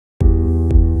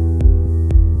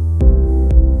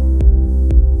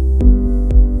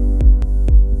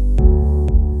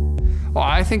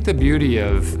I think the beauty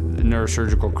of the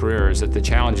neurosurgical career is that the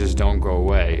challenges don't go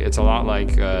away. It's a lot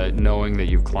like knowing that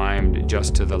you've climbed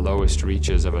just to the lowest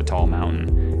reaches of a tall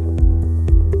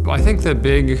mountain. I think the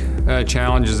big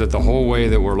challenge is that the whole way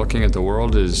that we're looking at the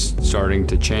world is starting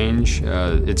to change.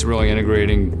 It's really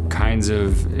integrating kinds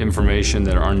of information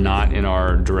that are not in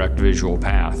our direct visual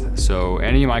path. So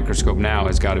any microscope now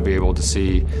has got to be able to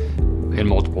see in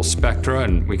multiple spectra,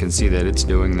 and we can see that it's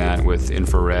doing that with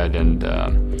infrared and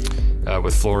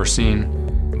with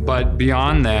fluorescein. But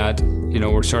beyond that,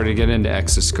 we're starting to get into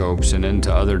exoscopes and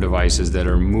into other devices that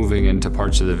are moving into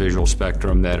parts of the visual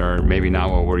spectrum that are maybe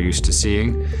not what we're used to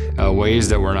seeing, ways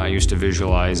that we're not used to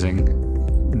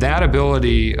visualizing. That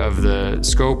ability of the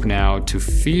scope now to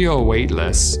feel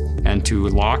weightless and to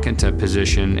lock into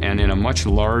position and in a much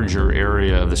larger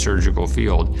area of the surgical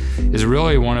field is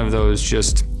really one of those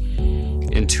just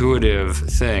intuitive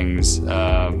things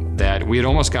that we had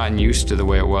almost gotten used to the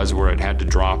way it was, where it had to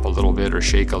drop a little bit or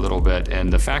shake a little bit,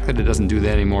 and the fact that it doesn't do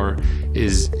that anymore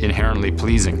is inherently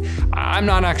pleasing. I'm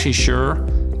not actually sure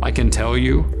I can tell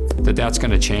you that that's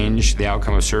going to change the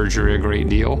outcome of surgery a great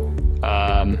deal,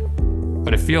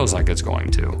 but it feels like it's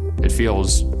going to. It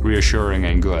feels reassuring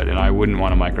and good, and I wouldn't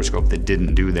want a microscope that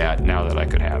didn't do that now that I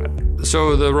could have it.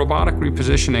 So the robotic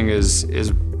repositioning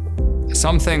is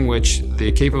something which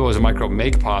the capabilities of microscope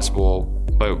make possible,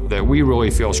 but that we really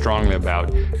feel strongly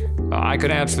about. I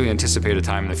could absolutely anticipate a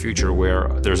time in the future where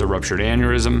there's a ruptured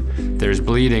aneurysm, there's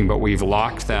bleeding, but we've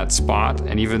locked that spot,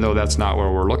 and even though that's not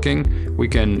where we're looking, we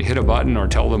can hit a button or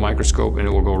tell the microscope and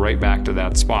it will go right back to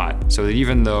that spot. So that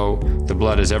even though the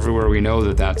blood is everywhere, we know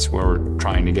that that's where we're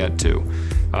trying to get to.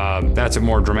 That's a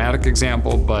more dramatic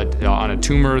example, but on a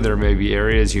tumor, there may be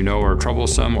areas are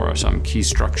troublesome or some key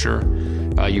structure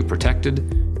you protected.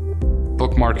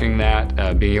 Bookmarking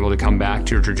that, being able to come back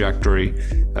to your trajectory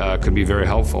could be very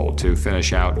helpful to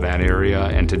finish out that area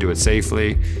and to do it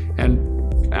safely,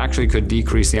 and actually could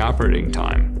decrease the operating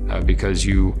time because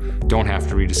you don't have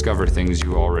to rediscover things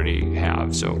you already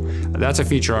have. So that's a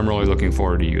feature I'm really looking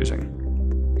forward to using.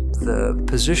 The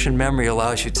position memory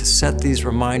allows you to set these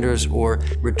reminders or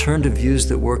return to views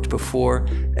that worked before,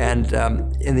 and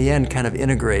in the end kind of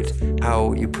integrate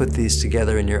how you put these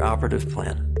together in your operative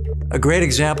plan. A great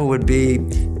example would be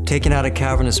taking out a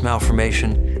cavernous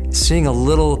malformation, seeing a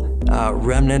little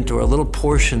remnant or a little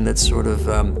portion that sort of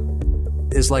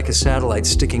is like a satellite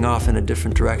sticking off in a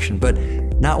different direction, but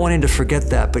not wanting to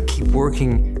forget that, but keep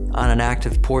working on an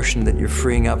active portion that you're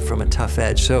freeing up from a tough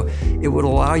edge. So it would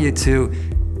allow you to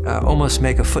almost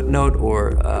make a footnote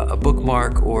or a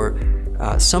bookmark or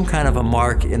some kind of a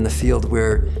mark in the field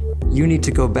where you need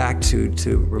to go back to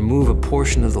remove a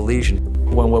portion of the lesion.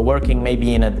 When we're working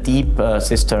maybe in a deep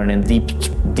cistern, in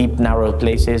deep narrow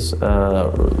places,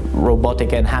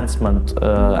 robotic enhancement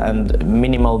and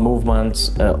minimal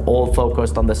movements, all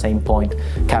focused on the same point,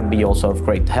 can be also of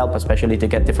great help, especially to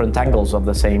get different angles of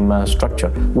the same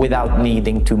structure without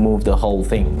needing to move the whole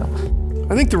thing.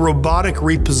 I think the robotic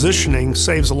repositioning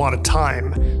saves a lot of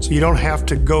time, so you don't have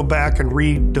to go back and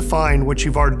redefine what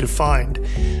you've already defined.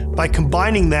 By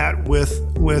combining that with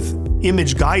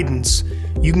image guidance,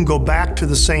 you can go back to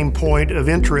the same point of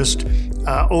interest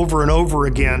over and over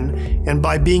again, and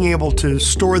by being able to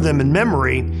store them in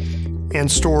memory and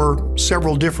store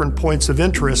several different points of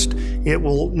interest, it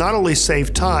will not only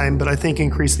save time, but I think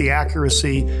increase the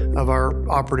accuracy of our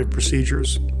operative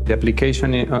procedures. The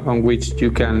application on which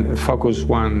you can focus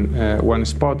one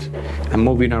spot and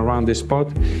moving around the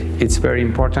spot, it's very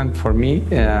important for me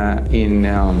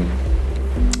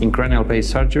in cranial-based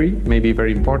surgery, maybe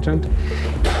very important,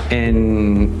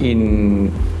 and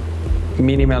in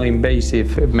minimal invasive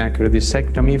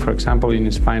macrodiscectomy, for example,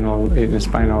 in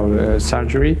spinal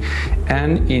surgery,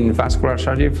 and in vascular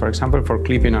surgery, for example, for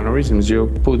clipping aneurysms. You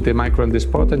put the micro on the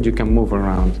spot and you can move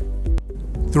around.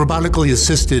 The robotically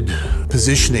assisted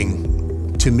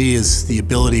positioning, to me, is the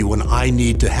ability when I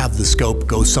need to have the scope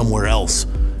go somewhere else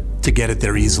to get it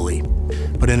there easily.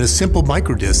 But in a simple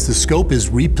microdisc, the scope is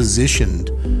repositioned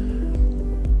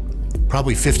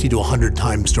probably 50 to 100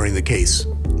 times during the case.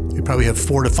 You probably have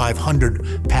 400 to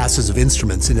 500 passes of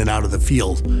instruments in and out of the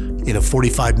field in a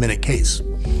 45-minute case.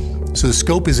 So the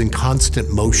scope is in constant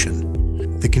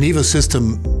motion. The KINEVO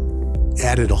system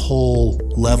added a whole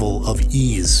level of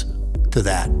ease to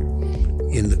that.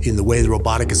 In the way the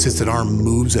robotic assisted arm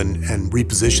moves and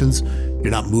repositions,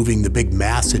 you're not moving the big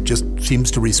mass, it just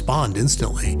seems to respond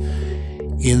instantly.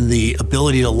 In the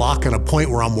ability to lock on a point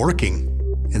where I'm working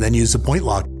and then use the point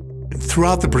lock.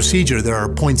 Throughout the procedure, there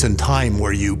are points in time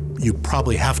where you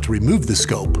probably have to remove the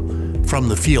scope from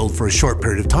the field for a short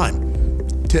period of time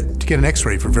to get an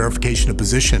X-ray for verification of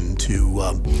position, to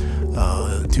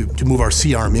move our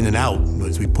C-arm in and out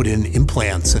as we put in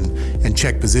implants and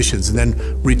check positions, and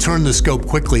then return the scope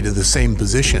quickly to the same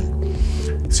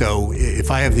position. So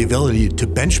if I have the ability to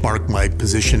benchmark my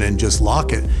position and just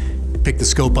lock it, pick the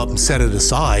scope up and set it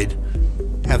aside,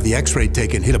 have the X-ray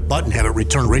taken, hit a button, have it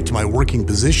return right to my working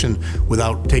position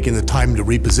without taking the time to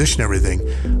reposition everything.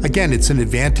 Again, it's an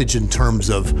advantage in terms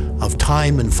of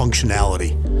time and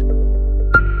functionality.